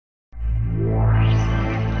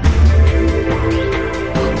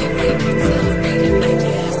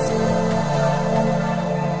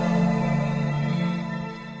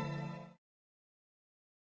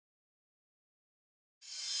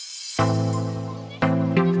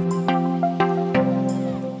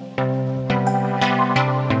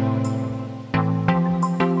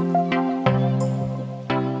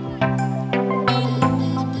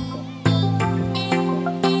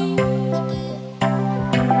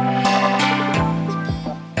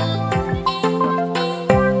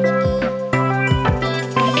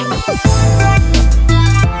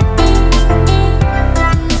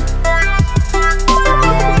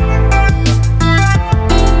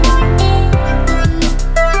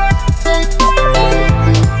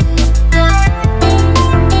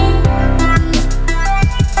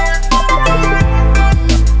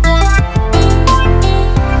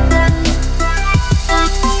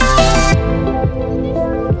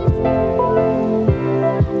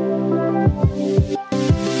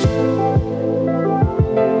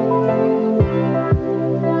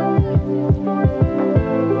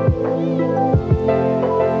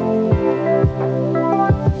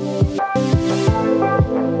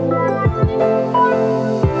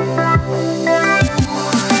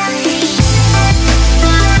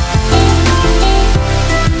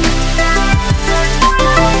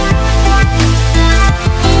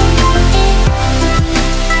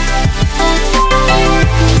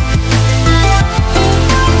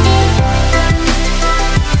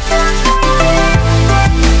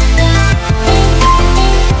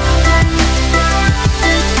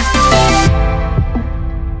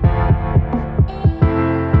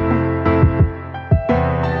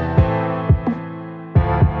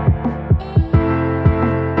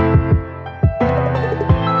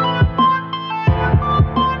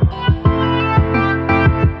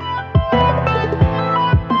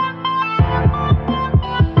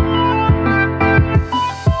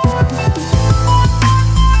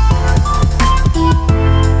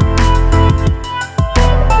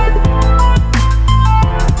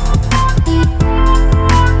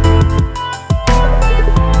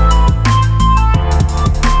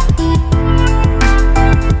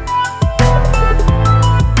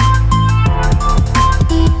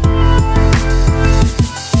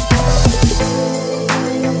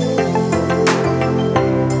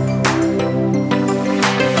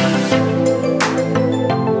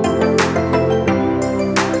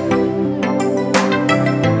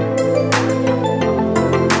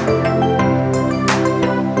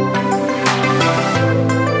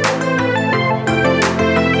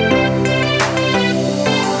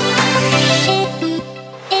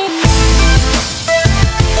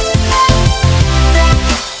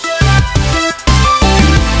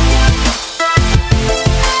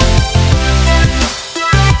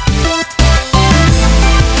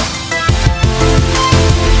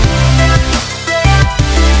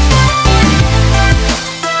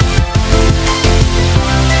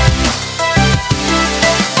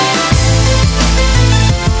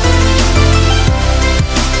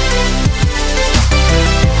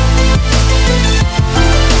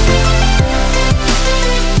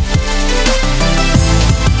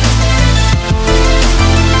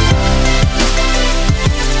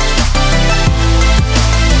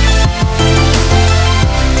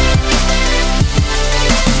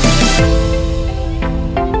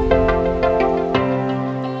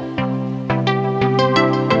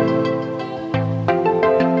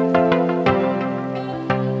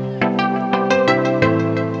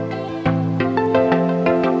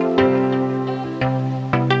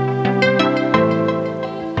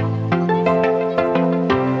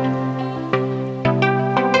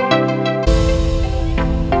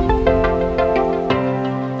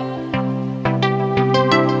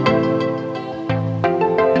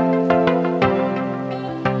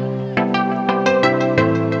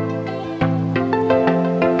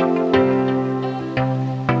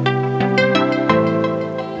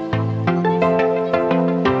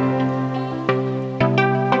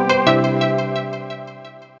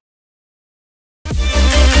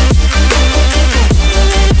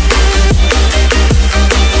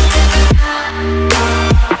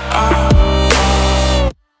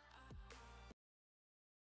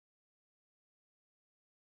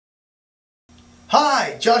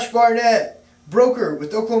Hi, Josh Barnett, broker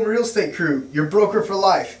with Oklahoma Real Estate Crew, your broker for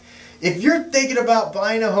life. If you're thinking about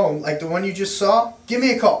buying a home like the one you just saw, give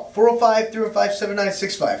me a call,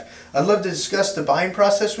 405-305-7965. I'd love to discuss the buying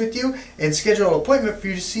process with you and schedule an appointment for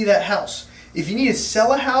you to see that house. If you need to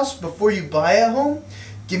sell a house before you buy a home,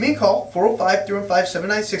 give me a call,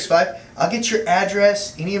 405-315-7965. I'll get your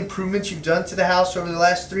address, any improvements you've done to the house over the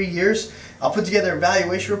last 3 years. I'll put together a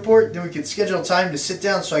valuation report, then we can schedule time to sit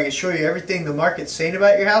down so I can show you everything the market's saying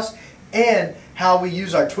about your house and how we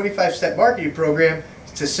use our 25-step marketing program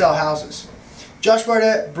to sell houses. Josh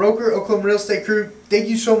Barnett, broker, Oklahoma Real Estate Crew, thank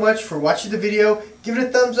you so much for watching the video. Give it a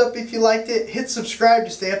thumbs up if you liked it. Hit subscribe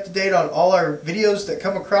to stay up to date on all our videos that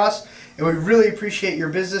come across. And we really appreciate your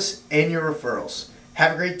business and your referrals.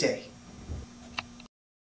 Have a great day.